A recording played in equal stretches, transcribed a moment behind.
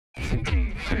Hey,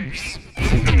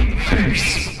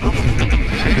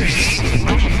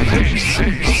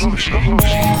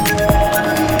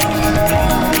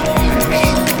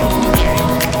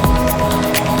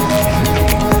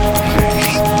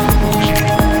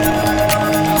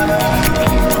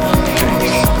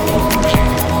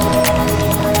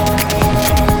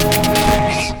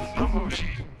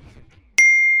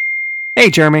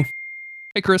 Jeremy.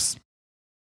 Hey, Chris.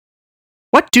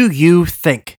 What do you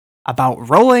think about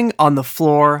rolling on the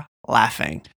floor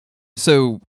laughing?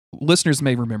 So, listeners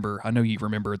may remember, I know you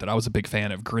remember, that I was a big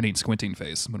fan of Grinning Squinting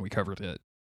Face when we covered it.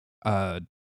 Rolling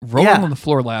on the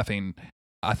floor laughing,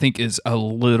 I think, is a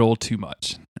little too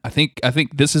much. I think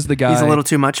this is the guy. He's a little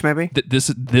too much, maybe? This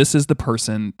is the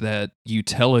person that you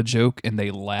tell a joke and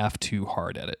they laugh too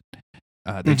hard at it.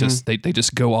 They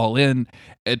just go all in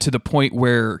to the point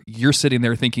where you're sitting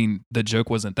there thinking the joke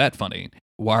wasn't that funny.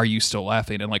 Why are you still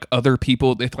laughing? And like other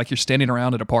people, if like you're standing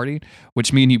around at a party,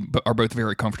 which me and you are both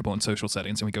very comfortable in social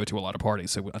settings, and we go to a lot of parties,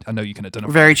 so I know you can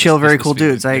identify. Very chill, very cool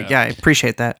feeling. dudes. I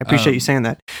appreciate that. I appreciate you saying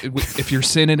that. If you're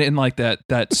sitting in like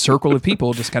that circle of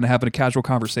people, just kind of having a casual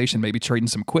conversation, maybe trading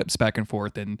some quips back and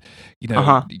forth, and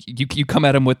you come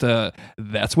at them with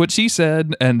that's what she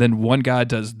said, and then one guy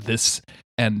does this,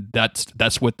 and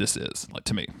that's what this is like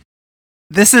to me.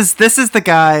 This is the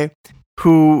guy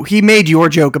who he made your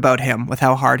joke about him with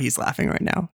how hard he's laughing right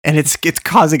now, and it's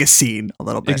causing a scene a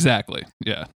little bit. Exactly.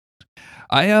 Yeah.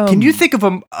 Can you think of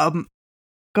a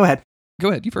Go ahead. Go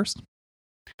ahead. You first.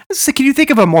 So can you think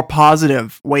of a more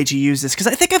positive way to use this? Because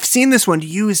I think I've seen this one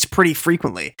used pretty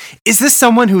frequently. Is this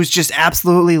someone who's just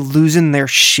absolutely losing their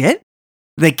shit?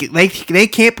 They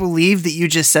can't believe that you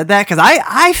just said that? Because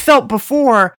I felt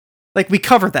before like we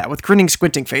covered that with Grinning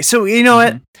Squinting Face. So you know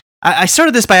what? I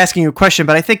started this by asking you a question,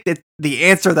 but I think that the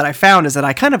answer that I found is that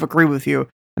I kind of agree with you.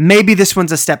 Maybe this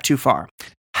one's a step too far.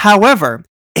 However,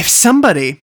 if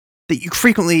somebody that you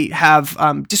frequently have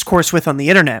discourse with on the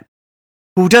internet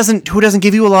who doesn't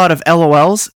give you a lot of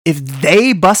LOLs, if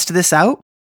they bust this out,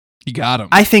 you got them.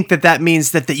 I think that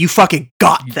means that you fucking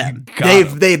got them.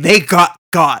 They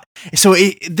got. So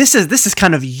this is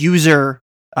kind of user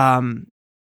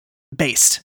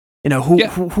based. You know,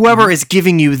 whoever is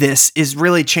giving you this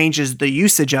really changes the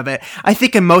usage of it. I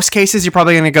think in most cases, you're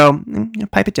probably going to go,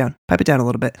 pipe it down a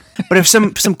little bit. But if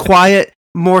some quiet,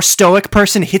 more stoic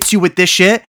person hits you with this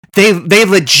shit, they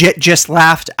legit just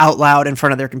laughed out loud in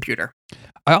front of their computer.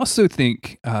 I also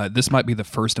think this might be the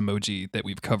first emoji that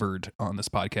we've covered on this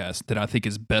podcast that I think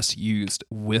is best used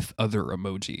with other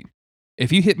emoji.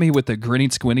 If you hit me with a grinning,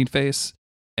 squinting face,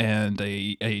 and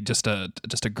just a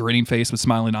grinning face with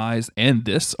smiling eyes, and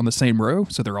this on the same row,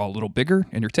 so they're all a little bigger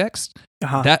in your text.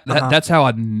 That's how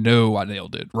I know I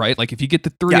nailed it, right? Like if you get the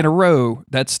three in a row,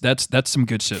 that's some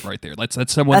good shit right there. That's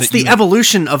someone. That's the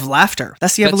evolution of laughter.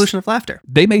 That's the evolution of laughter.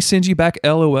 They may send you back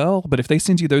LOL, but if they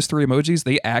send you those three emojis,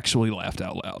 they actually laughed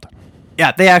out loud.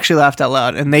 Yeah, they actually laughed out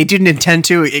loud, and they didn't intend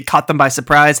to. It caught them by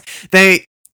surprise. They,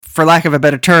 for lack of a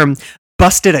better term,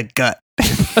 busted a gut.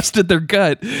 Busted their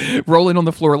gut rolling on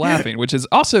the floor laughing, which is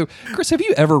also, Chris, have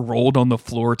you ever rolled on the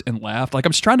floor and laughed? Like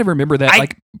I'm just trying to remember that,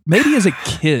 like maybe as a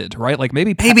kid, right? Like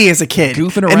maybe as a kid,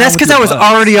 goofing around, and that's because I was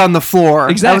already on the floor.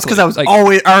 Exactly, that was because I was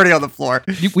always already on the floor.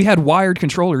 We had wired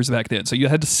controllers back then, so you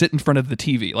had to sit in front of the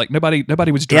TV. Like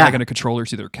nobody was dragging a controller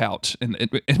to their couch, and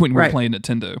when we were playing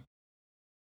Nintendo.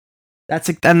 That's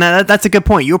a good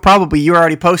point. You were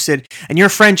already posted, and your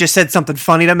friend just said something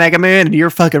funny to Mega Man, and you're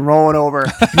fucking rolling over.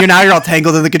 You're all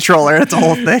tangled in the controller. That's a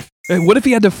whole thing. Hey, what if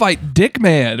he had to fight Dick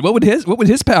Man? What would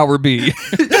his power be?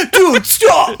 Dude,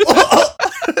 stop!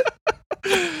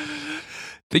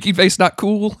 Thinking face not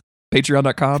cool.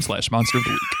 Patreon.com/Monster of the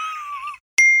Week.